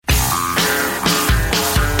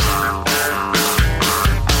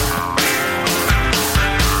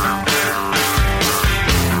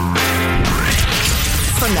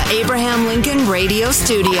radio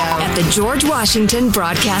studio at the George Washington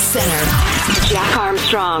Broadcast Center. Jack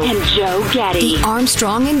Armstrong and Joe Getty. The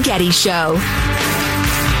Armstrong and Getty Show.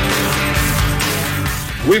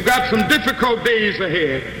 We've got some difficult days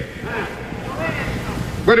ahead.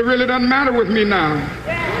 But it really doesn't matter with me now,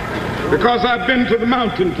 because I've been to the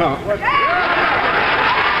mountaintop. And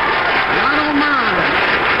I don't mind.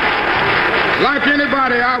 Like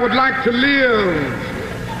anybody, I would like to live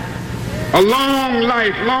a long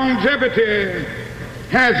life. Longevity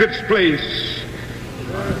has its place.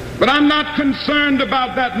 But I'm not concerned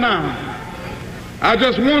about that now. I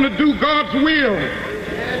just want to do God's will.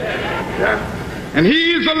 And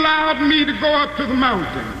He's allowed me to go up to the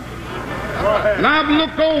mountain. And I've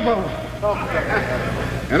looked over,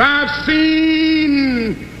 and I've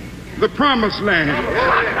seen the promised land.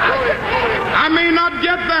 I may not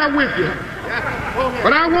get there with you,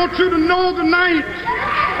 but I want you to know tonight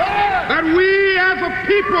that we as a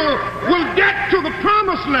people will get to the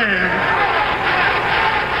promised land.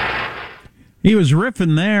 He was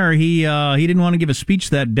riffing there. He didn't want to give a speech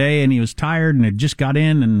that day, and he was tired and had just got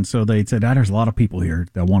in, and so they said, there's a lot of people here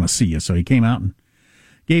that want to see you. So he came out and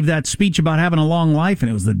gave that speech about having a long life, and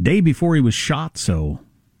it was the day before he was shot, so...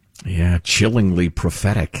 Yeah, chillingly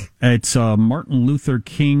prophetic. It's Martin Luther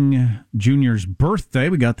King Jr.'s birthday.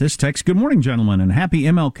 We got this text. Good morning, gentlemen, and happy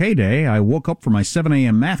MLK Day. I woke up for my 7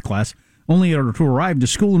 a.m. math class, only to arrive to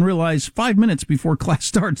school and realize 5 minutes before class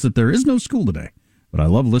starts that there is no school today. But I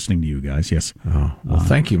love listening to you guys, yes. Oh, well,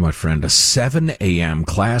 thank you, my friend. A 7 a.m.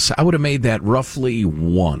 class. I would have made that roughly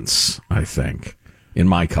once, I think, in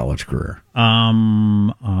my college career.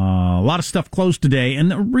 A lot of stuff closed today,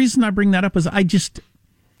 and the reason I bring that up is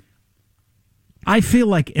I feel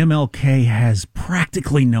like MLK has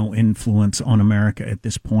practically no influence on America at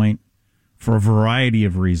this point for a variety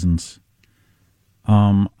of reasons.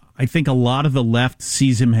 I think a lot of the left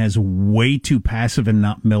sees him as way too passive and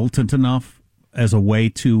not militant enough as a way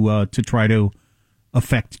to try to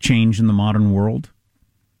affect change in the modern world.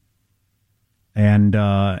 Or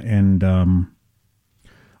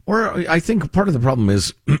I think part of the problem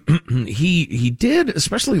is he did,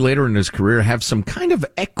 especially later in his career, have some kind of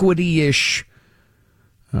equity-ish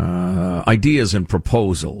ideas and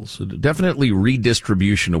proposals. Definitely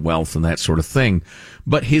redistribution of wealth and that sort of thing.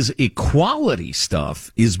 But his equality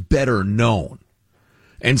stuff is better known.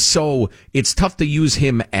 And so it's tough to use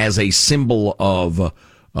him as a symbol of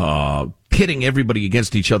pitting everybody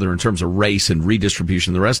against each other in terms of race and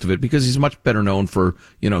redistribution and the rest of it, because he's much better known for,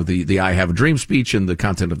 the I Have a Dream speech and the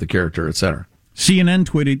content of the character, etc. CNN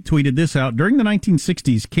tweeted this out. During the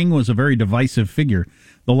 1960s, King was a very divisive figure.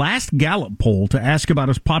 The last Gallup poll to ask about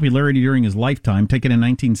his popularity during his lifetime, taken in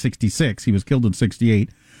 1966, he was killed in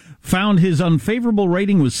 68, found his unfavorable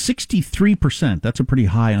rating was 63%. That's a pretty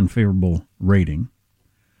high unfavorable rating.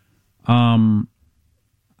 I'm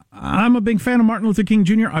a big fan of Martin Luther King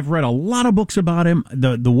Jr. I've read a lot of books about him.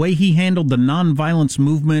 The way he handled the nonviolence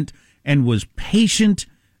movement and was patient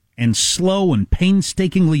and slow and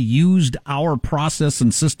painstakingly used our process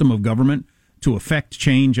and system of government to affect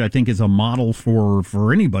change, I think is a model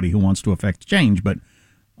for anybody who wants to affect change. But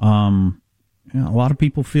a lot of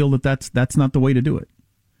people feel that that's not the way to do it.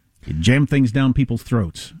 You jam things down people's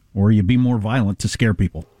throats, or you be more violent to scare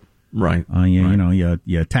people. Right.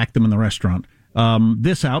 You attack them in the restaurant.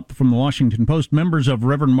 This out from the Washington Post. Members of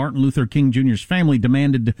Reverend Martin Luther King Jr.'s family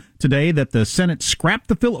demanded today that the Senate scrap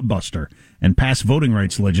the filibuster and pass voting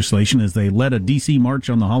rights legislation as they led a D.C.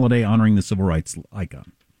 march on the holiday honoring the civil rights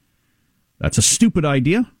icon. That's a stupid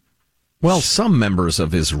idea. Well, some members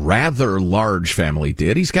of his rather large family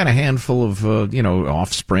did. He's got a handful of,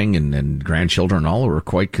 offspring and grandchildren and all who are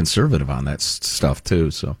quite conservative on that stuff, too.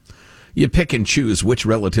 So you pick and choose which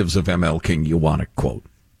relatives of M.L. King you want to quote,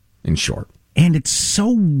 in short. And it's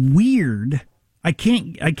so weird. I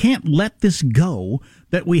can't let this go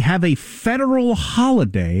that we have a federal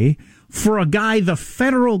holiday for a guy the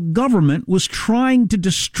federal government was trying to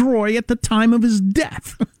destroy at the time of his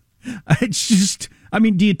death. It's just,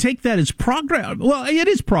 do you take that as progress? Well, it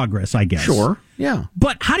is progress, I guess. Sure, yeah.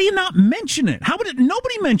 But how do you not mention it?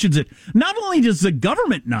 Nobody mentions it. Not only does the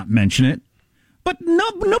government not mention it, but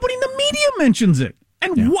nobody in the media mentions it.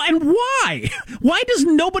 And why? Why does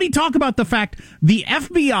nobody talk about the fact the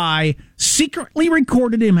FBI secretly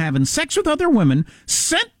recorded him having sex with other women,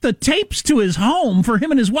 sent the tapes to his home for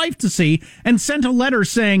him and his wife to see, and sent a letter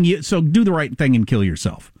saying, so do the right thing and kill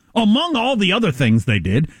yourself? Among all the other things they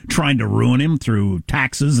did, trying to ruin him through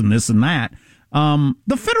taxes and this and that,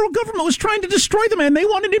 the federal government was trying to destroy the man. They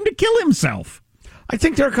wanted him to kill himself. I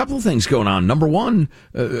think there are a couple of things going on. Number one,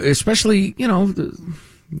 especially,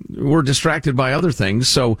 We're distracted by other things.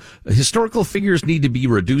 So historical figures need to be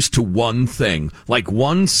reduced to one thing, like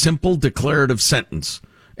one simple declarative sentence.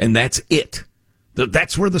 And that's it.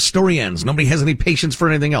 That's where the story ends. Nobody has any patience for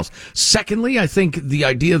anything else. Secondly, I think the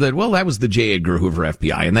idea that, well, that was the J. Edgar Hoover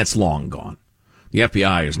FBI, and that's long gone. The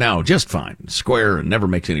FBI is now just fine, square, and never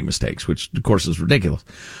makes any mistakes, which, of course, is ridiculous.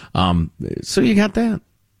 So you got that.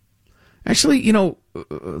 Actually, you know,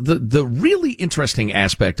 the really interesting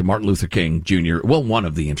aspect of Martin Luther King Jr., well, one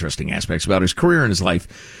of the interesting aspects about his career and his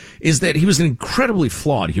life is that he was an incredibly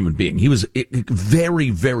flawed human being. He was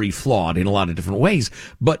very, very flawed in a lot of different ways,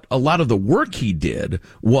 but a lot of the work he did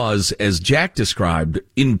was, as Jack described,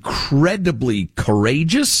 incredibly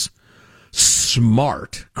courageous,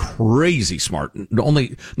 smart, crazy smart,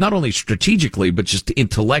 not only strategically, but just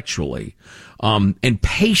intellectually, and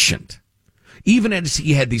patient. Even as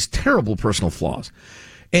he had these terrible personal flaws.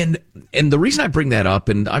 And the reason I bring that up,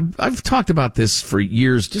 and I've talked about this for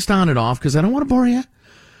years, just on and off, because I don't want to bore you.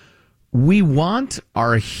 We want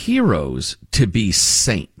our heroes to be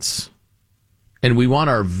saints. And we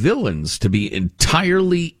want our villains to be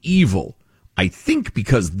entirely evil. I think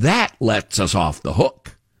because that lets us off the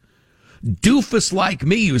hook. Doofus like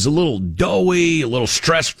me, who's a little doughy, a little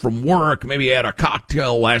stressed from work, maybe had a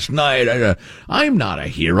cocktail last night. I'm not a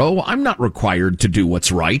hero. I'm not required to do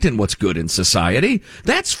what's right and what's good in society.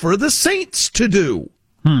 That's for the saints to do.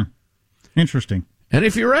 Interesting. And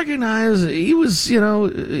if you recognize, he was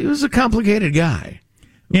a complicated guy.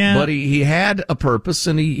 Yeah. But he had a purpose,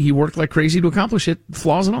 and he worked like crazy to accomplish it,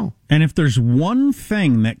 flaws and all. And if there's one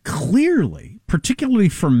thing that clearly, particularly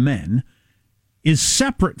for men, is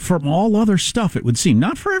separate from all other stuff, it would seem.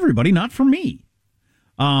 Not for everybody, not for me.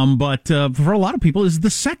 But for a lot of people, is the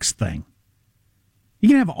sex thing. You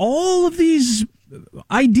can have all of these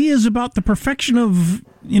ideas about the perfection of,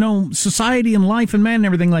 society and life and man and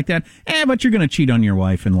everything like that. But you're going to cheat on your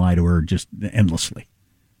wife and lie to her just endlessly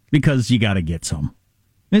because you got to get some.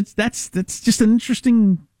 That's just an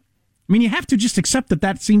interesting. I mean, you have to just accept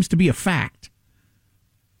that seems to be a fact.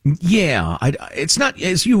 Yeah, it's not,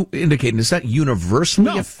 as you indicated, it's not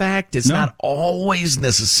universally a fact. It's not always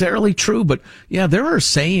necessarily true, but yeah, there are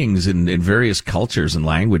sayings in various cultures and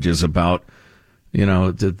languages about,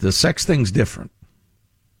 the sex thing's different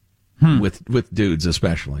with dudes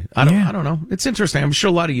especially. I don't know. It's interesting. I'm sure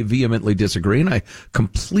a lot of you vehemently disagree, and I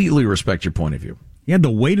completely respect your point of view. He had the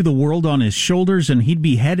weight of the world on his shoulders, and he'd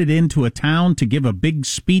be headed into a town to give a big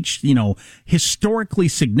speech, historically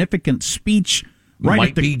significant speech. Right,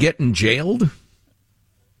 might be getting jailed,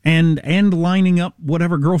 and lining up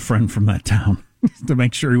whatever girlfriend from that town to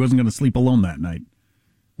make sure he wasn't going to sleep alone that night.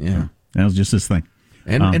 Yeah, that was just his thing.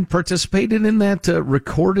 And participated in that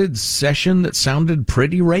recorded session that sounded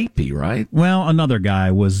pretty rapey, right? Well, another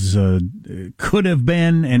guy was could have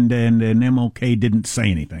been, and MLK didn't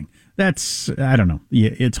say anything. That's, I don't know.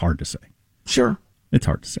 Yeah, it's hard to say. Sure, it's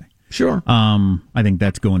hard to say. Sure. I think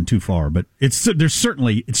that's going too far, but it's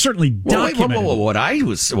certainly documented. Whoa. What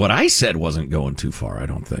I said wasn't going too far, I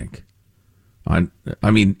don't think. I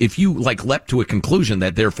mean, if you leapt to a conclusion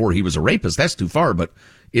that therefore he was a rapist, that's too far, but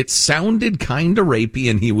it sounded kind of rapey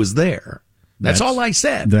and he was there. That's all I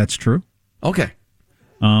said. That's true. Okay.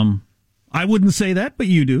 I wouldn't say that, but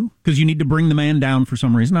you do, because you need to bring the man down for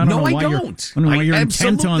some reason. I don't know why you're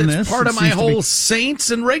intent on this. It's part of my whole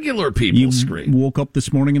saints and regular people screen. You woke up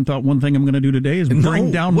this morning and thought one thing I'm going to do today is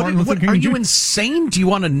bring down Martin Luther King. Are you insane? Do you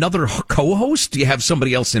want another co-host? Do you have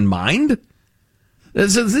somebody else in mind?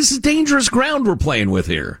 This is dangerous ground we're playing with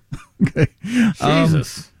here. Okay.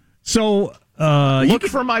 Jesus. Look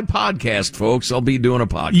for my podcast, folks. I'll be doing a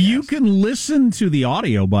podcast. You can listen to the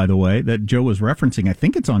audio, by the way, that Joe was referencing. I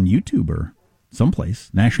think it's on YouTube or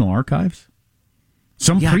someplace. National Archives.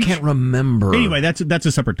 I can't remember. Anyway, that's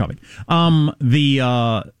a separate topic.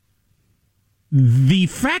 The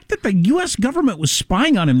fact that the U.S. government was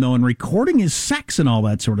spying on him, though, and recording his sex and all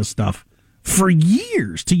that sort of stuff for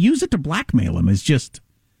years to use it to blackmail him is just...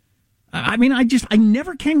 I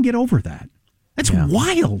never can get over that. That's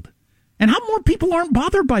wild. And how more people aren't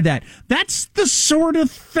bothered by that? That's the sort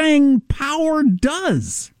of thing power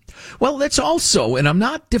does. Well, that's also, and I'm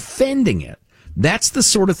not defending it, that's the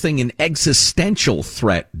sort of thing an existential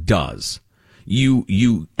threat does.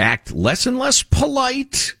 You act less and less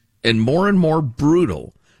polite and more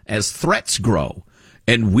brutal as threats grow.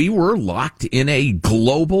 And we were locked in a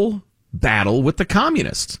global battle with the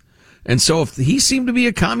communists. And so if he seemed to be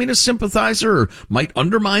a communist sympathizer or might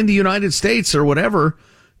undermine the United States or whatever,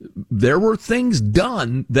 there were things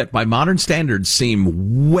done that by modern standards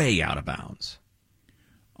seem way out of bounds.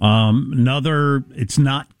 Another, it's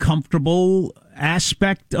not comfortable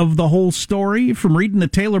aspect of the whole story from reading the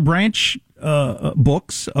Taylor Branch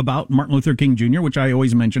books about Martin Luther King Jr., which I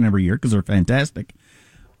always mention every year because they're fantastic.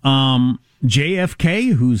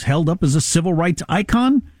 JFK, who's held up as a civil rights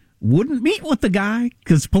icon, wouldn't meet with the guy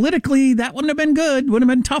because politically that wouldn't have been good. Would have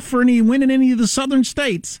been tough for winning any of the southern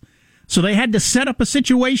states. So they had to set up a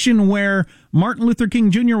situation where Martin Luther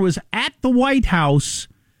King Jr. was at the White House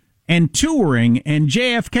and touring, and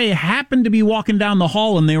JFK happened to be walking down the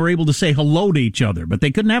hall, and they were able to say hello to each other, but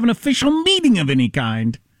they couldn't have an official meeting of any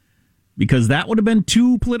kind because that would have been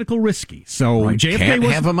too political risky. So right. JFK can't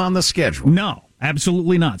have him on the schedule. No,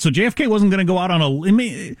 absolutely not. So JFK wasn't going to go out on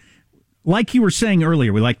a... Like you were saying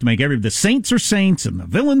earlier, we like to make the saints are saints and the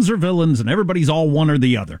villains are villains and everybody's all one or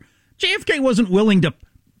the other. JFK wasn't willing to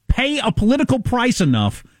pay a political price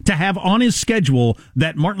enough to have on his schedule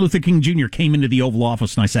that Martin Luther King Jr. came into the Oval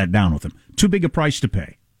Office and I sat down with him. Too big a price to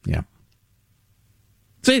pay. Yeah.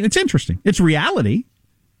 So it's interesting. It's reality.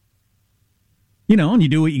 And you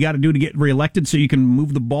do what you got to do to get reelected so you can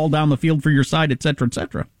move the ball down the field for your side, et cetera, et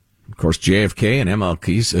cetera. Of course, JFK and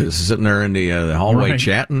MLK sitting there in the hallway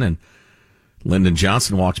chatting, and Lyndon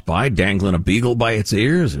Johnson walks by dangling a beagle by its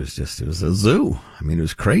ears. It was a zoo. I mean, it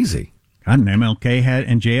was crazy. And MLK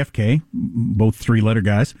and JFK, both three-letter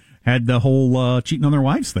guys, had the whole cheating on their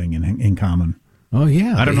wives thing in common. Oh,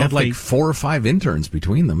 yeah. I don't know if like 4 or 5 interns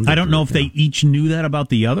between them. I don't know if they each knew that about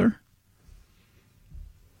the other.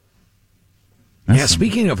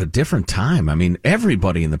 Speaking of a different time, I mean,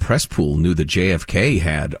 everybody in the press pool knew that JFK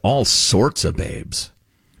had all sorts of babes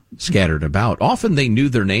scattered about. Often they knew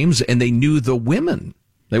their names and they knew the women.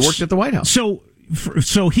 They worked at the White House. So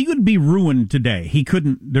he would be ruined today.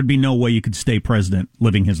 There'd be no way you could stay president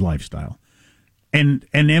living his lifestyle. And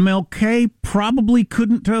MLK probably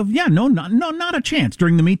couldn't have, not a chance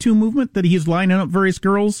during the Me Too movement that he's lining up various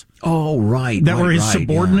girls. Oh, right. That were his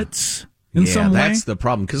subordinates in some way. Yeah, that's the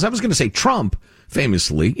problem. Because I was going to say Trump,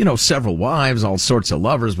 famously, several wives, all sorts of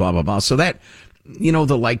lovers, blah, blah, blah. So that, the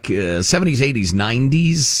 70s, 80s,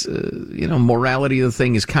 90s, morality of the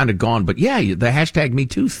thing is kind of gone. But yeah, the hashtag Me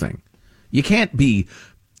Too thing. You can't be,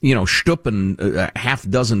 stupping a half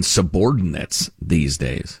dozen subordinates these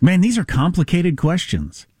days. Man, these are complicated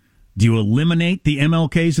questions. Do you eliminate the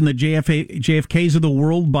MLKs and the JFKs of the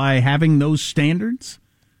world by having those standards?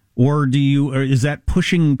 Or is that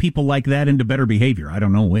pushing people like that into better behavior? I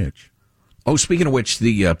don't know which. Oh, speaking of which,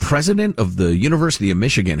 the president of the University of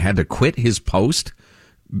Michigan had to quit his post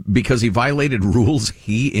because he violated rules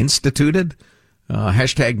he instituted.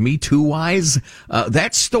 Hashtag Me Too wise.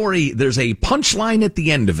 That story, there's a punchline at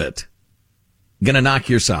the end of it. Gonna knock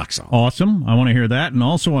your socks off. Awesome. I want to hear that. And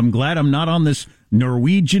also, I'm glad I'm not on this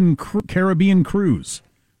Norwegian Caribbean cruise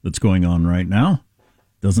that's going on right now.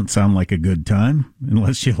 Doesn't sound like a good time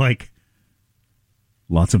unless you like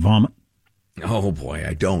lots of vomit. Oh, boy,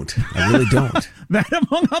 I don't. I really don't. That,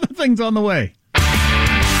 among other things, on the way.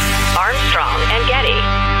 Armstrong and Getty.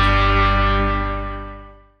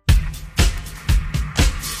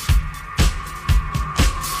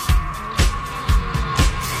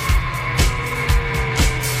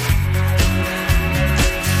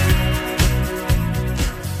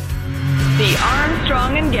 The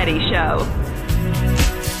Armstrong and Getty Show.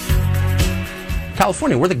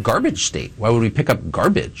 California, we're the garbage state. Why would we pick up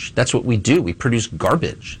garbage? That's what we do. We produce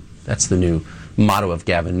garbage. That's the new motto of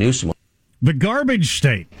Gavin Newsom. The garbage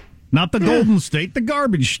state. Not the golden state, the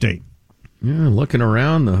garbage state. Yeah, looking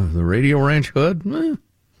around the Radio Ranch hood. More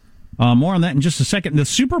on that in just a second. The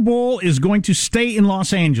Super Bowl is going to stay in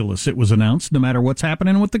Los Angeles, it was announced, no matter what's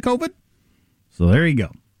happening with the COVID. So there you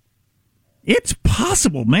go. It's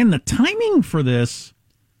possible, man. The timing for this.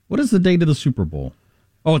 What is the date of the Super Bowl?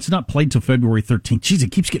 Oh, it's not played till February 13th. Jeez,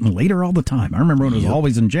 it keeps getting later all the time. I remember when it was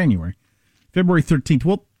always in January. February 13th.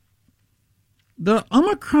 Well, the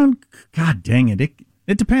Omicron, God dang it.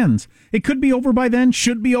 It depends. It could be over by then,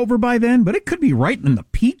 should be over by then, but it could be right in the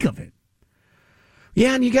peak of it.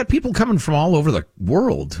 Yeah, and you got people coming from all over the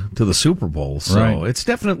world to the Super Bowl, so It's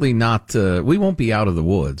definitely not, we won't be out of the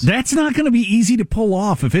woods. That's not going to be easy to pull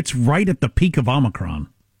off if it's right at the peak of Omicron.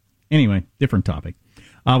 Anyway, different topic.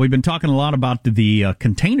 We've been talking a lot about the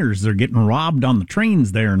containers that are getting robbed on the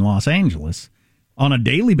trains there in Los Angeles on a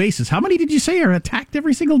daily basis. How many did you say are attacked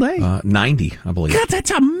every single day? 90, I believe. God,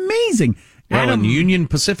 that's amazing. Well, and Union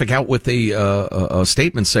Pacific out with a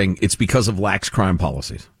statement saying it's because of lax crime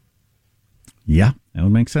policies. Yeah, that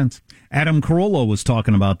would make sense. Adam Carolla was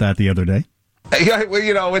talking about that the other day.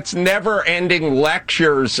 It's never-ending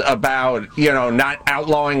lectures about, not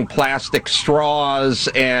outlawing plastic straws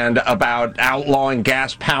and about outlawing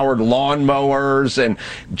gas-powered lawnmowers and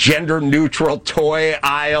gender-neutral toy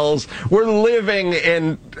aisles. We're living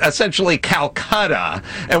in, essentially, Calcutta,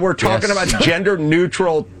 and we're talking about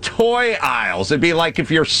gender-neutral toy toy aisles. It'd be like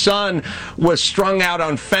if your son was strung out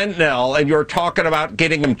on fentanyl and you're talking about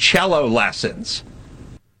getting him cello lessons.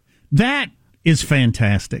 That is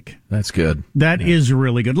fantastic. That's good. That is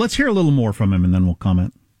really good. Let's hear a little more from him, and then we'll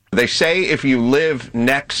comment. They say if you live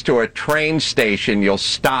next to a train station, you'll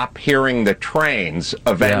stop hearing the trains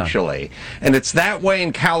eventually. Yeah. And it's that way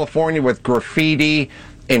in California with graffiti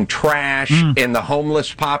and trash in the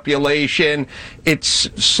homeless population. It's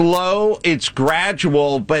slow, it's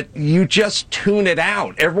gradual, but you just tune it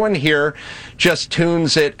out. Everyone here just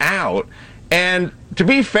tunes it out. And to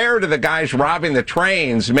be fair to the guys robbing the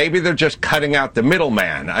trains, maybe they're just cutting out the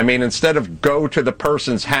middleman. I mean, instead of go to the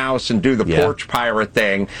person's house and do the porch pirate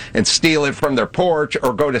thing and steal it from their porch,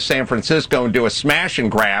 or go to San Francisco and do a smash and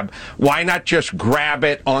grab, why not just grab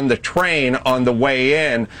it on the train on the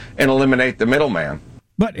way in and eliminate the middleman?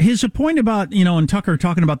 But his point about, and Tucker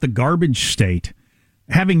talking about the garbage state,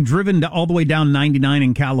 having driven all the way down 99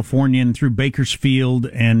 in California and through Bakersfield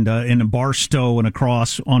and in Barstow and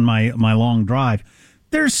across on my long drive,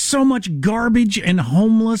 there's so much garbage and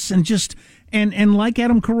homeless and just and like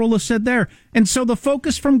Adam Carolla said there. And so the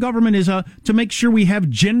focus from government is to make sure we have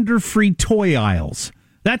gender-free toy aisles.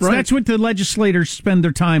 That's what the legislators spend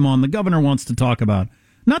their time on. The governor wants to talk about,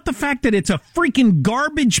 not the fact that it's a freaking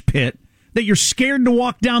garbage pit that you're scared to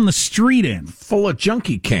walk down the street in, full of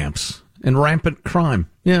junkie camps and rampant crime.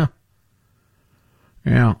 Yeah.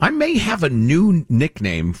 I may have a new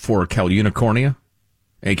nickname for Cal Unicornia,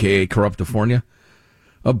 a.k.a. Corruptifornia.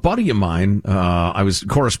 A buddy of mine, I was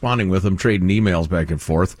corresponding with him, trading emails back and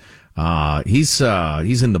forth. He's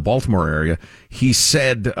in the Baltimore area. He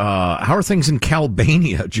said, how are things in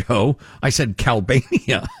Calbania, Joe? I said,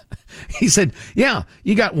 Calbania? He said, yeah,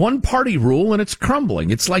 you got one party rule and it's crumbling.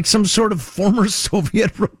 It's like some sort of former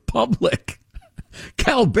Soviet republic.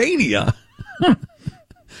 Calbania.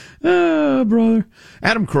 Brother.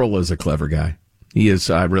 Adam Carolla is a clever guy. He is.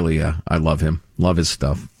 I love him. Love his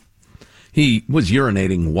stuff. He was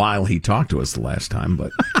urinating while he talked to us the last time,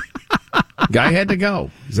 but guy had to go.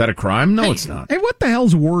 Is that a crime? No, it's not. Hey, what the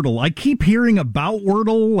hell's Wordle? I keep hearing about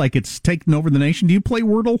Wordle like it's taken over the nation. Do you play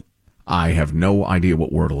Wordle? I have no idea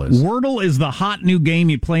what Wordle is. Wordle is the hot new game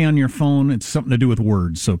you play on your phone. It's something to do with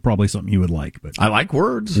words, so probably something you would like. But I like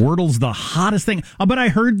words. Wordle's the hottest thing. I bet I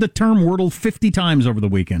heard the term Wordle 50 times over the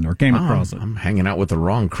weekend or came across it. I'm hanging out with the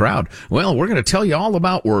wrong crowd. Well, we're going to tell you all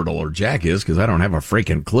about Wordle, or Jack is, because I don't have a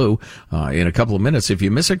freaking clue, in a couple of minutes. If you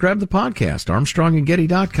miss it, grab the podcast,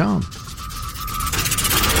 ArmstrongandGetty.com.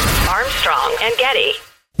 Armstrong and Getty.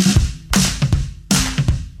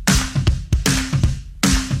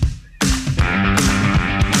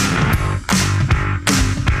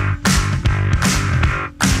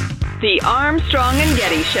 The Armstrong and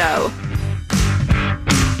Getty Show.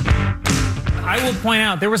 I will point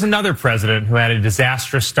out there was another president who had a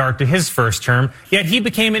disastrous start to his first term, yet he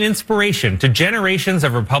became an inspiration to generations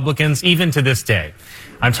of Republicans even to this day.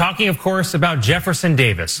 I'm talking, of course, about Jefferson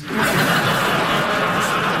Davis,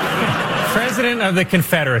 President of the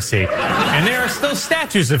Confederacy. And there are still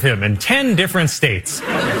statues of him in 10 different states,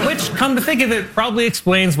 which, come to think of it, probably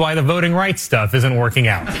explains why the voting rights stuff isn't working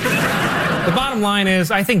out. The bottom line is,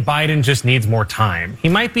 I think Biden just needs more time. He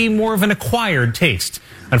might be more of an acquired taste.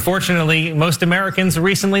 Unfortunately, most Americans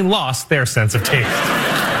recently lost their sense of taste.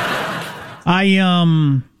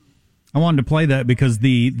 I wanted to play that because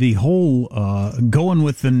the whole going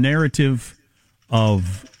with the narrative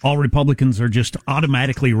of all Republicans are just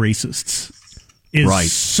automatically racists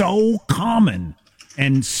is so common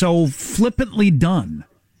and so flippantly done.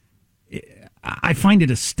 I find it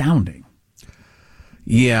astounding.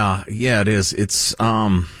 Yeah, it is. It's,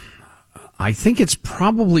 I think it's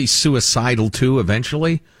probably suicidal too,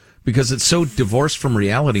 eventually, because it's so divorced from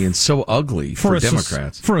reality and so ugly for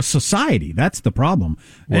Democrats. For a society, that's the problem.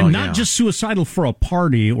 Well, and not just suicidal for a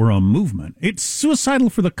party or a movement. It's suicidal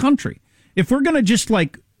for the country. If we're going to just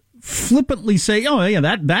flippantly say, oh yeah,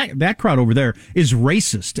 that crowd over there is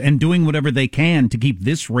racist and doing whatever they can to keep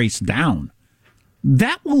this race down,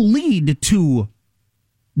 that will lead to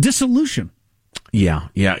dissolution. Yeah,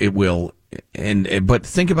 it will. But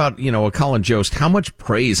think about, a Colin Jost, how much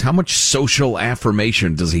praise, how much social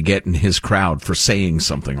affirmation does he get in his crowd for saying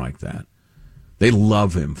something like that? They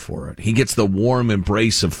love him for it. He gets the warm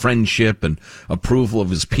embrace of friendship and approval of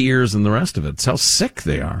his peers and the rest of it. It's how sick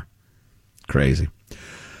they are. Crazy.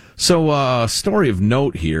 So, story of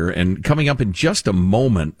note here, and coming up in just a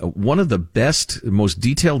moment, one of the best, most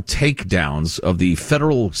detailed takedowns of the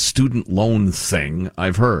federal student loan thing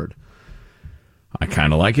I've heard. I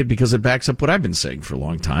kind of like it because it backs up what I've been saying for a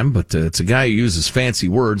long time, but it's a guy who uses fancy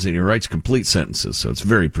words and he writes complete sentences, so it's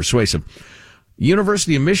very persuasive.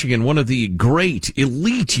 University of Michigan, one of the great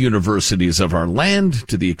elite universities of our land,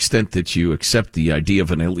 to the extent that you accept the idea of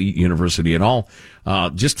an elite university at all,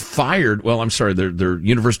 just fired, their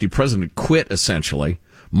university president quit, essentially.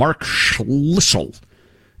 Mark Schlissel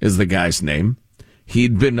is the guy's name.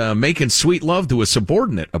 He'd been making sweet love to a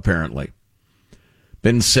subordinate, apparently.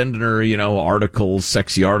 Been sending her, articles,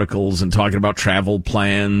 sexy articles, and talking about travel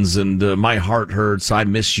plans, and my heart hurts, I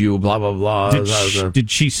miss you, blah, blah, blah. Did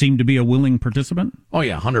she seem to be a willing participant? Oh,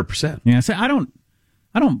 yeah, 100%. Yeah, so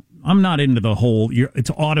I'm not into the whole, it's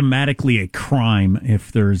automatically a crime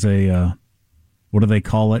if there's a, what do they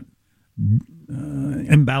call it?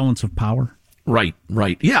 Imbalance of power. Right.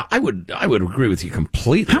 Yeah, I would agree with you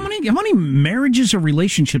completely. How many marriages or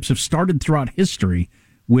relationships have started throughout history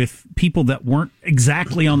with people that weren't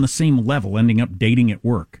exactly on the same level, ending up dating at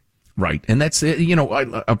work? Right. And that's,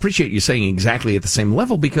 I appreciate you saying exactly at the same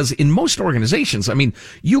level, because in most organizations,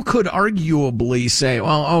 you could arguably say,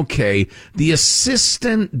 well, okay, the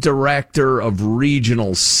assistant director of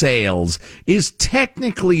regional sales is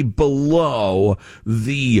technically below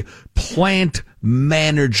the plant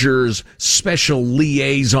manager's special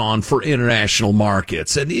liaison for international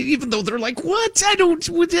markets. And even though they're like, what? I don't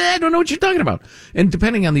know what you're talking about. And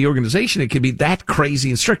depending on the organization, it can be that crazy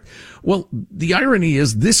and strict. Well, the irony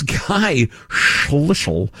is this guy,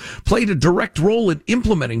 Schlissel, played a direct role in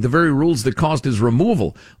implementing the very rules that caused his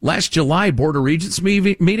removal. Last July, Board of Regents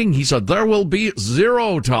meeting, he said, there will be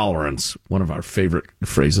zero tolerance, one of our favorite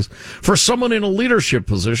phrases, for someone in a leadership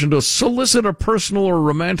position to solicit a personal or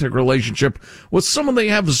romantic relationship with someone they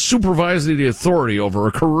have supervisory authority over,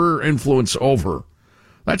 a career influence over.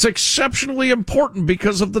 That's exceptionally important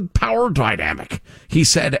because of the power dynamic, he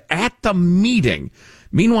said at the meeting.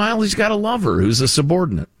 Meanwhile, he's got a lover who's a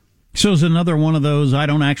subordinate. So it's another one of those, I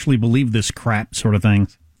don't actually believe this crap sort of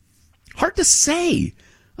things. Hard to say.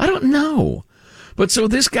 I don't know. But so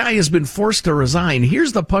this guy has been forced to resign.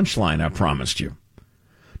 Here's the punchline I promised you.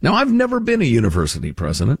 Now, I've never been a university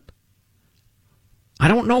president. I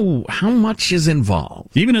don't know how much is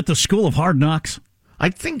involved. Even at the School of Hard Knocks? I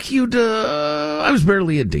think I was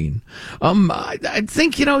barely a dean. I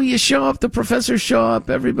think, you show up, the professors show up,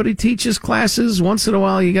 everybody teaches classes. Once in a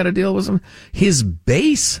while, you got to deal with them. His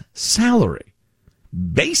base salary,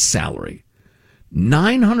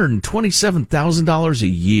 $927,000 a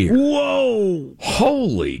year. Whoa!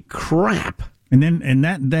 Holy crap. And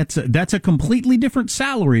that's a completely different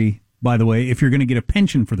salary, by the way, if you're going to get a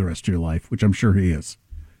pension for the rest of your life, which I'm sure he is.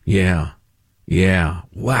 Yeah.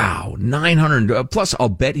 Wow. 900. Plus, I'll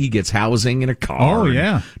bet he gets housing in a car. Oh,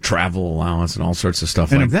 yeah. Travel allowance and all sorts of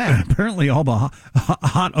stuff like that. And apparently all the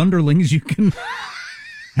hot underlings you can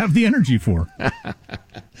have the energy for.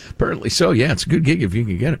 Apparently so. Yeah, it's a good gig if you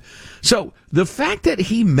can get it. So the fact that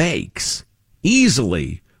he makes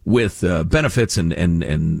easily with benefits and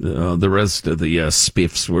the rest of the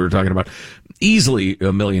spiffs we were talking about, easily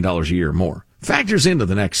 $1 million a year more, factors into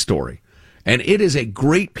the next story. And it is a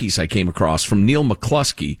great piece I came across from Neil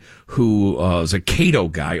McCluskey, who is a Cato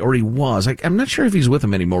guy, or he was. I'm not sure if he's with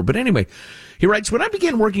him anymore. But anyway, he writes, when I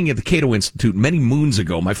began working at the Cato Institute many moons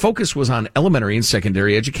ago, my focus was on elementary and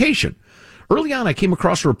secondary education. Early on, I came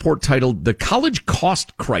across a report titled The College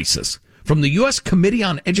Cost Crisis from the U.S. Committee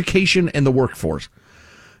on Education and the Workforce.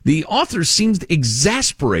 The author seemed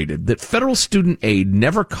exasperated that federal student aid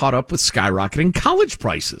never caught up with skyrocketing college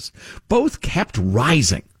prices. Both kept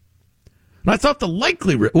rising. And I thought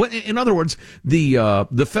in other words,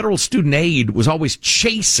 the federal student aid was always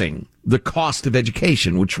chasing the cost of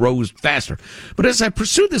education, which rose faster. But as I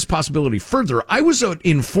pursued this possibility further, I was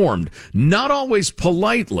informed, not always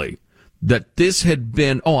politely, that this had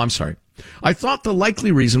been, I thought the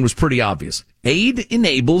likely reason was pretty obvious. Aid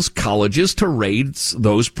enables colleges to raise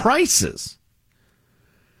those prices.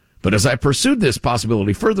 But as I pursued this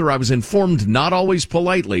possibility further, I was informed, not always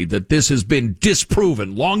politely, that this has been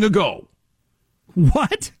disproven long ago.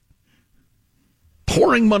 What?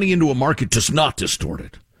 Pouring money into a market does not distort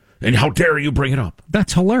it. And how dare you bring it up?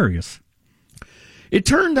 That's hilarious. It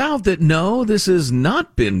turned out that no, this has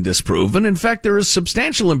not been disproven. In fact, there is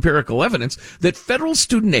substantial empirical evidence that federal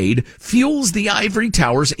student aid fuels the ivory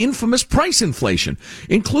tower's infamous price inflation,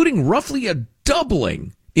 including roughly a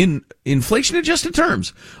doubling in inflation-adjusted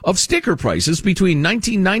terms of sticker prices between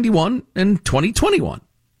 1991 and 2021.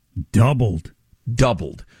 Doubled.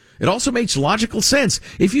 It also makes logical sense.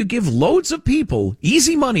 If you give loads of people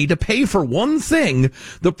easy money to pay for one thing,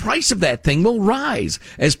 the price of that thing will rise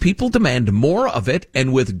as people demand more of it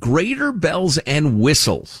and with greater bells and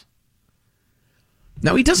whistles.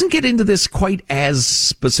 Now, he doesn't get into this quite as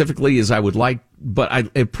specifically as I would like, but I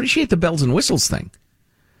appreciate the bells and whistles thing.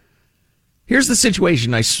 Here's the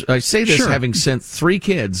situation. I say this having sent 3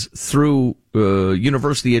 kids through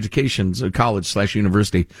university education,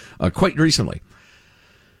 college/university, quite recently.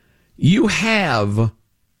 You have,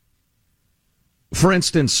 for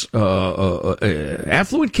instance,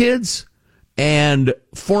 affluent kids and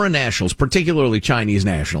foreign nationals, particularly Chinese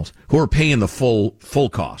nationals, who are paying the full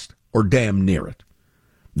cost or damn near it.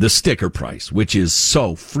 The sticker price, which is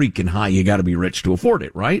so freaking high, you got to be rich to afford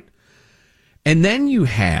it, right? And then you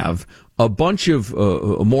have a bunch of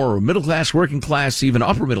more middle class, working class, even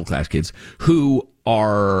upper middle class kids who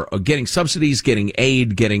are getting subsidies, getting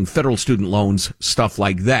aid, getting federal student loans, stuff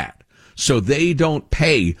like that. So they don't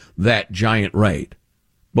pay that giant rate.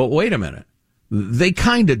 But wait a minute. They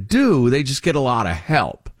kind of do. They just get a lot of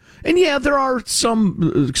help. And yeah, there are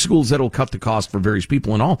some schools that'll cut the cost for various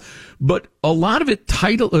people and all, but a lot of it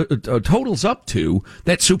totals up to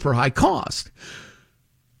that super high cost.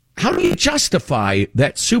 How do you justify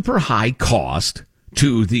that super high cost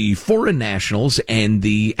to the foreign nationals and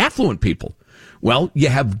the affluent people? Well, you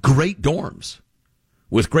have great dorms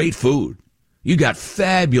with great food. You got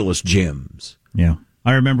fabulous gyms. Yeah.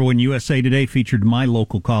 I remember when USA Today featured my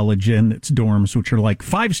local college and its dorms, which are like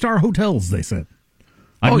 5-star hotels, they said.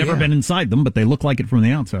 I've never been inside them, but they look like it from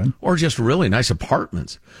the outside. Or just really nice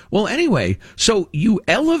apartments. Well, anyway, so you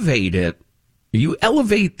elevate it. You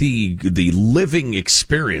elevate the living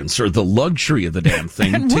experience or the luxury of the damn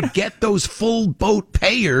thing to get those full boat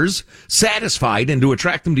payers satisfied and to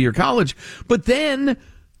attract them to your college. But then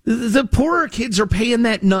the poorer kids are paying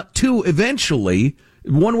that nut too eventually,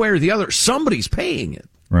 one way or the other. Somebody's paying it.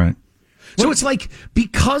 Right. So it's like,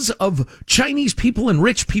 because of Chinese people and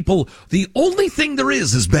rich people, the only thing there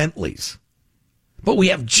is Bentleys. But we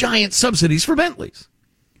have giant subsidies for Bentleys.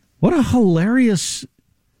 What a hilarious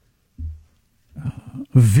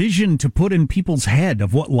vision to put in people's head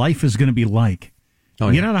of what life is going to be like.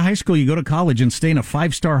 You get out of high school, you go to college and stay in a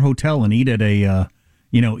 5-star hotel and eat at a,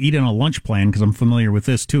 eat in a lunch plan, because I'm familiar with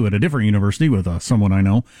this too at a different university with someone I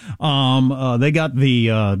know. They got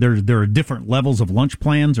there are different levels of lunch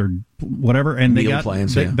plans or whatever, and they got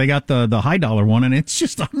the high dollar one, and it's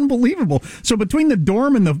just unbelievable. So between the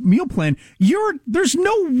dorm and the meal plan, there's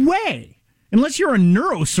no way, unless you're a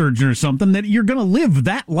neurosurgeon or something, that you're going to live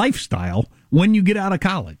that lifestyle when you get out of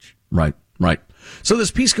college. Right. So this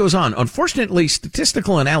piece goes on. Unfortunately,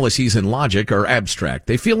 statistical analyses and logic are abstract.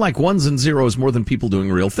 They feel like ones and zeros more than people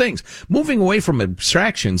doing real things. Moving away from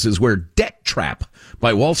abstractions is where Debt Trap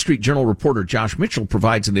by Wall Street Journal reporter Josh Mitchell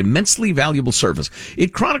provides an immensely valuable service.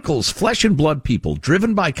 It chronicles flesh and blood people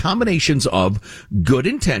driven by combinations of good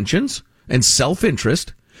intentions and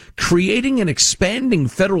self-interest, creating and expanding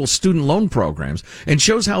federal student loan programs, and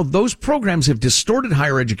shows how those programs have distorted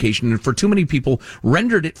higher education and for too many people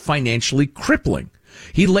rendered it financially crippling.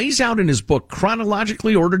 He lays out in his book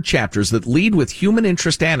chronologically ordered chapters that lead with human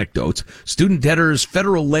interest anecdotes, student debtors,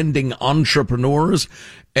 federal lending entrepreneurs,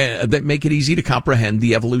 that make it easy to comprehend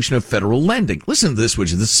the evolution of federal lending. Listen to this,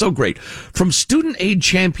 this is so great. From student aid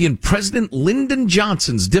champion President Lyndon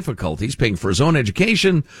Johnson's difficulties paying for his own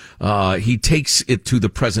education, he takes it to the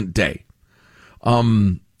present day.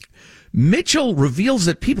 Mitchell reveals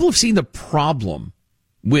that people have seen the problem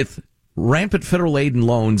with rampant federal aid and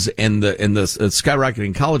loans and the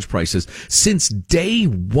skyrocketing college prices since day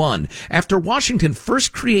one. After Washington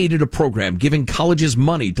first created a program giving colleges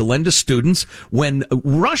money to lend to students when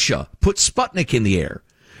Russia put Sputnik in the air.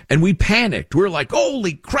 And we panicked. We're like,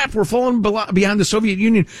 holy crap, we're falling behind the Soviet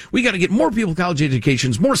Union. We got to get more people college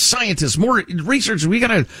educations, more scientists, more researchers. We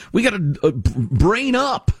got to brain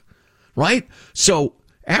up, right? So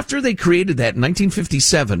after they created that in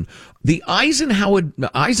 1957, the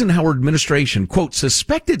Eisenhower administration, quote,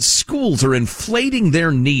 suspected schools are inflating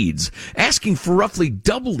their needs, asking for roughly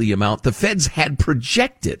double the amount the feds had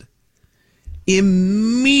projected.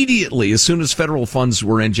 Immediately, as soon as federal funds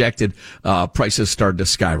were injected, prices started to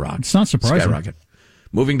skyrocket. It's not surprising.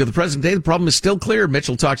 Moving to the present day, the problem is still clear.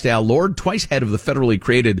 Mitchell talks to Al Lord, twice head of the federally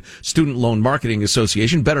created Student Loan Marketing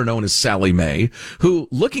Association, better known as Sallie Mae, who,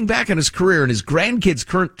 looking back on his career and his grandkids'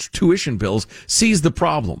 current tuition bills, sees the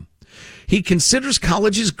problem. He considers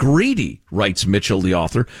colleges greedy, writes Mitchell, the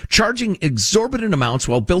author, charging exorbitant amounts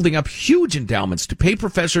while building up huge endowments to pay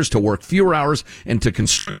professors to work fewer hours and to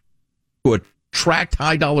attract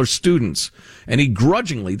high-dollar students. And he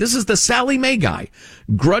grudgingly, this is the Sallie Mae guy,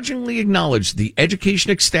 grudgingly acknowledged the education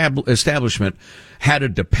establishment had a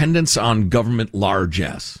dependence on government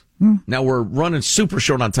largesse. Now, we're running super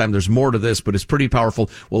short on time. There's more to this, but it's pretty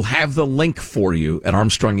powerful. We'll have the link for you at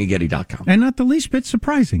ArmstrongandGetty.com. And not the least bit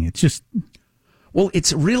surprising. It's just... Well,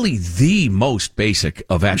 it's really the most basic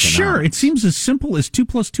of economics. Sure, it seems as simple as 2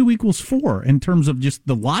 + 2 = 4 in terms of just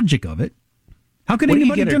the logic of it. How could what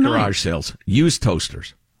anybody do you get deny at garage sales? Used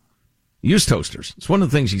toasters. Used toasters. It's one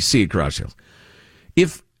of the things you see at garage sales.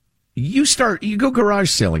 If you go garage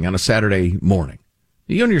selling on a Saturday morning,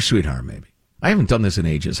 you and your sweetheart maybe. I haven't done this in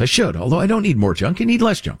ages. I should, although I don't need more junk. You need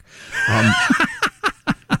less junk.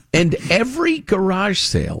 And every garage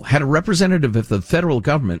sale had a representative of the federal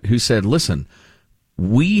government who said, listen,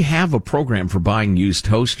 we have a program for buying used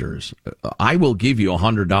toasters. I will give you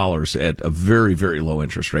 $100 at a very, very low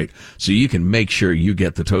interest rate so you can make sure you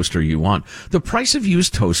get the toaster you want. The price of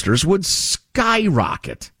used toasters would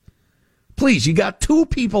skyrocket. Please, you got two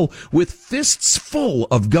people with fists full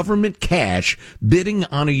of government cash bidding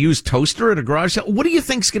on a used toaster at a garage sale. What do you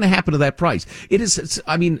think's going to happen to that price?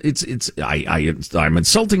 I'm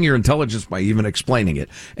insulting your intelligence by even explaining it.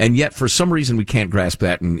 And yet, for some reason, we can't grasp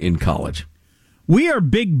that in college. We are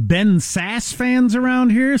big Ben Sasse fans around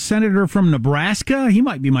here, senator from Nebraska. He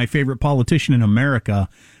might be my favorite politician in America.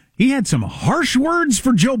 He had some harsh words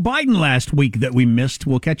for Joe Biden last week that we missed.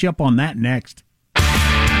 We'll catch you up on that next.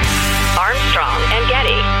 Armstrong and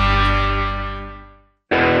Getty.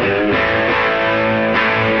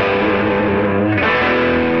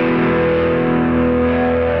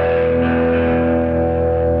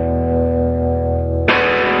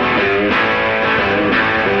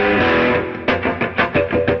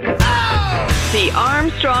 The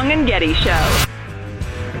Armstrong and Getty Show.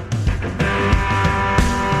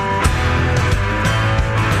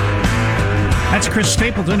 That's Chris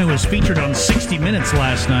Stapleton, who was featured on 60 Minutes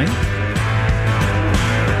last night.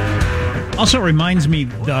 Also reminds me,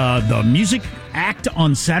 the music act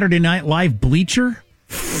on Saturday Night Live, Bleacher,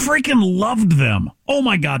 freaking loved them. Oh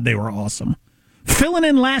my God, they were awesome. Filling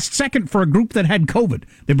in last second for a group that had COVID.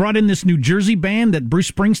 They brought in this New Jersey band that Bruce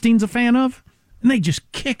Springsteen's a fan of, and they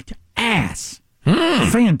just kicked ass.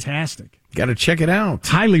 Fantastic. Got to check it out.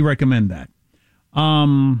 Highly recommend that.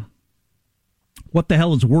 What the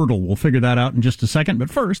hell is Wordle? We'll figure that out in just a second. But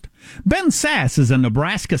first, Ben Sasse is a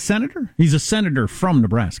Nebraska senator. He's a senator from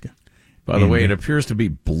Nebraska. By the way, it appears to be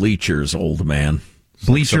Bleachers, old man.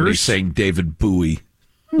 Bleachers? Somebody's saying David Bowie.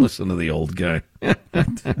 Listen to the old guy.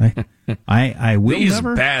 I will These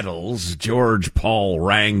never... battles, George, Paul,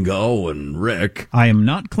 Rango, and Rick. I am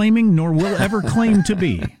not claiming, nor will ever claim to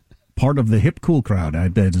be, part of the hip cool crowd.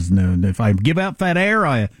 If I give out that air,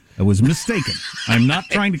 I was mistaken. I'm not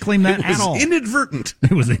trying to claim that at all. It was inadvertent.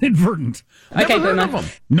 It was inadvertent. Okay, heard of them.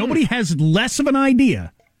 Nobody has less of an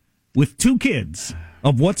idea with two kids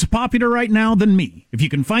of what's popular right now than me. If you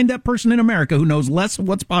can find that person in America who knows less of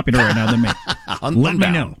what's popular right now than me, let me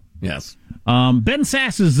know. Yes. Ben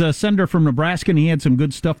Sasse is a senator from Nebraska, and he had some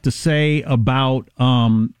good stuff to say about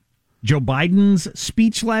Joe Biden's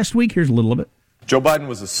speech last week. Here's a little of it. Joe Biden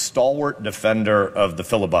was a stalwart defender of the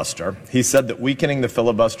filibuster. He said that weakening the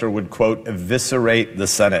filibuster would, quote, eviscerate the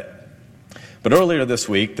Senate. But earlier this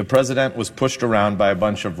week, the president was pushed around by a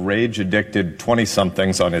bunch of rage-addicted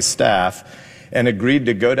 20-somethings on his staff and agreed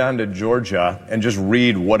to go down to Georgia and just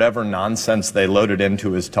read whatever nonsense they loaded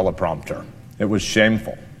into his teleprompter. It was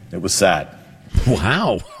shameful. It was sad.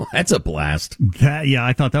 Wow, that's a blast.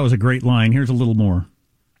 I thought that was a great line. Here's a little more.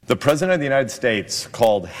 The President of the United States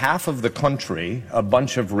called half of the country a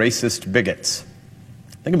bunch of racist bigots.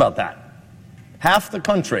 Think about that. Half the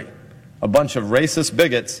country, a bunch of racist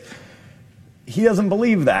bigots. He doesn't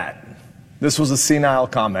believe that. This was a senile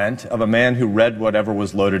comment of a man who read whatever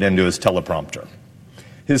was loaded into his teleprompter.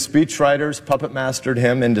 His speechwriters puppet mastered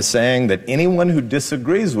him into saying that anyone who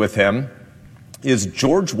disagrees with him is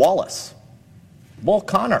George Wallace, Bull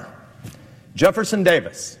Connor, Jefferson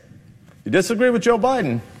Davis. You disagree with Joe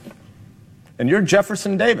Biden, and you're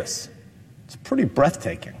Jefferson Davis. It's pretty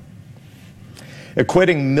breathtaking.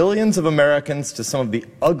 Equating millions of Americans to some of the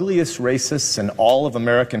ugliest racists in all of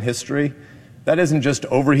American history, that isn't just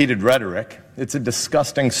overheated rhetoric, it's a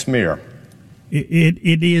disgusting smear.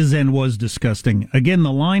 It is and was disgusting. Again,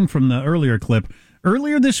 the line from the earlier clip.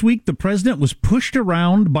 Earlier this week, the president was pushed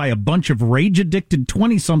around by a bunch of rage-addicted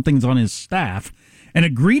 20-somethings on his staff and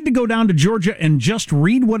agreed to go down to Georgia and just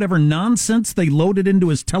read whatever nonsense they loaded into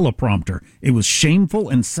his teleprompter. It was shameful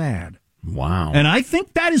and sad. Wow. And I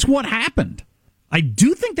think that is what happened. I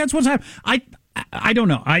do think that's what's happened. I don't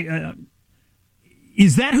know.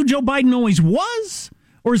 Is that who Joe Biden always was?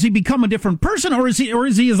 Or has he become a different person? Or is he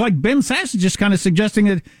as like Ben Sasse, just kind of suggesting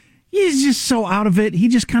that he's just so out of it. He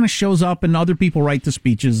just kind of shows up and other people write the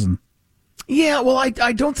speeches. And yeah, well,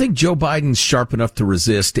 I don't think Joe Biden's sharp enough to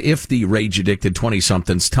resist if the rage-addicted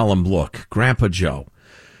 20-somethings tell him, look, Grandpa Joe,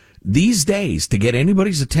 these days, to get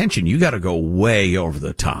anybody's attention, you got to go way over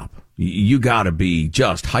the top. You got to be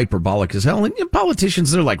just hyperbolic as hell. And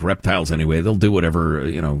politicians, they're like reptiles anyway. They'll do whatever,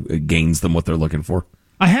 gains them what they're looking for.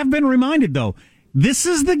 I have been reminded, though, This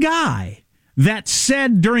is the guy that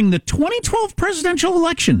said during the 2012 presidential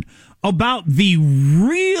election about the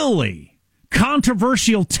really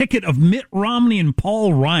controversial ticket of Mitt Romney and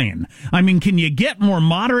Paul Ryan. I mean, can you get more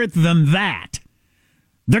moderate than that?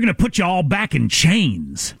 They're going to put you all back in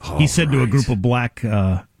chains, he said to a group of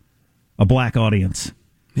a black audience.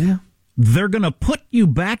 Yeah. They're going to put you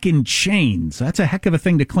back in chains. That's a heck of a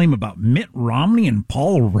thing to claim about Mitt Romney and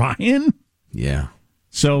Paul Ryan. Yeah.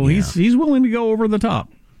 So he's willing to go over the top.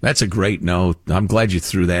 That's a great note. I'm glad you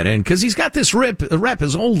threw that in because he's got this rep,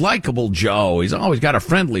 his old likable Joe. He's always got a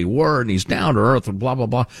friendly word and he's down to earth and blah, blah,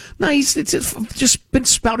 blah. No, it's just been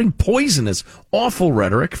spouting poisonous, awful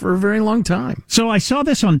rhetoric for a very long time. So I saw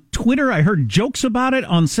this on Twitter. I heard jokes about it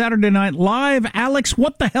on Saturday Night Live. Alex,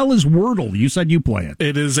 what the hell is Wordle? You said you play it.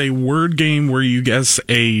 It is a word game where you guess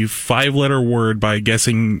a 5-letter word by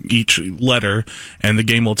guessing each letter, and the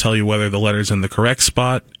game will tell you whether the letter's in the correct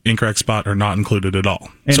spot, incorrect spot, or not included at all.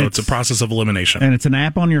 And so it's a process of elimination. And it's an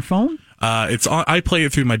app on your phone? I play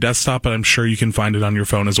it through my desktop, but I'm sure you can find it on your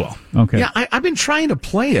phone as well. Okay. Yeah, I've been trying to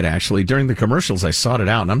play it, actually. During the commercials, I sought it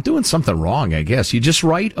out, and I'm doing something wrong, I guess. You just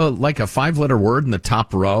write a 5-letter word in the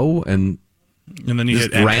top row, and then you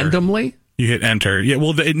hit enter. Randomly? You hit enter. Yeah,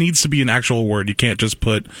 well, it needs to be an actual word. You can't just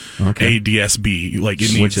put ADSB.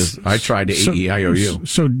 I tried to AEIOU.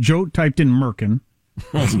 So Joe typed in Merkin.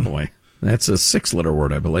 Oh, boy. That's a 6-letter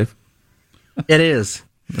word, I believe. It is.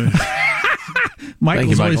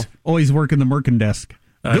 Michael's always working the Merkin desk.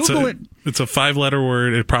 Google it. It's a 5-letter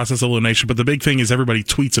word, a process of elimination, but the big thing is everybody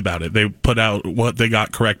tweets about it. They put out what they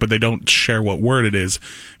got correct, but they don't share what word it is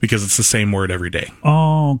because it's the same word every day.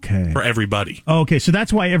 Okay. For everybody. Okay, so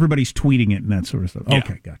that's why everybody's tweeting it and that sort of stuff. Yeah.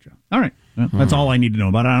 Okay, gotcha. All right. Well, that's all I need to know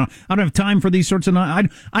about it. I don't have time for these sorts of...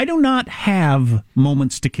 I do not have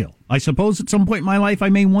moments to kill. I suppose at some point in my life I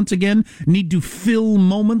may once again need to fill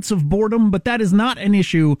moments of boredom, but that is not an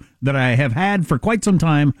issue that I have had for quite some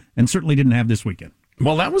time and certainly didn't have this weekend.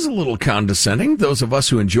 Well, that was a little condescending. Those of us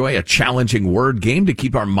who enjoy a challenging word game to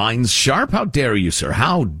keep our minds sharp, how dare you, sir?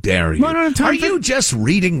 How dare you? Are you just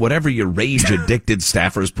reading whatever your rage-addicted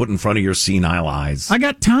staffers put in front of your senile eyes? I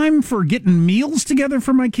got time for getting meals together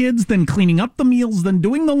for my kids, then cleaning up the meals, then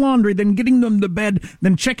doing the laundry, then getting them to bed,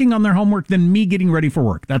 then checking on their homework, then me getting ready for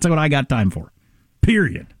work. That's what I got time for.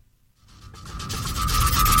 Period.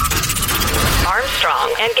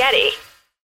 Armstrong and Getty.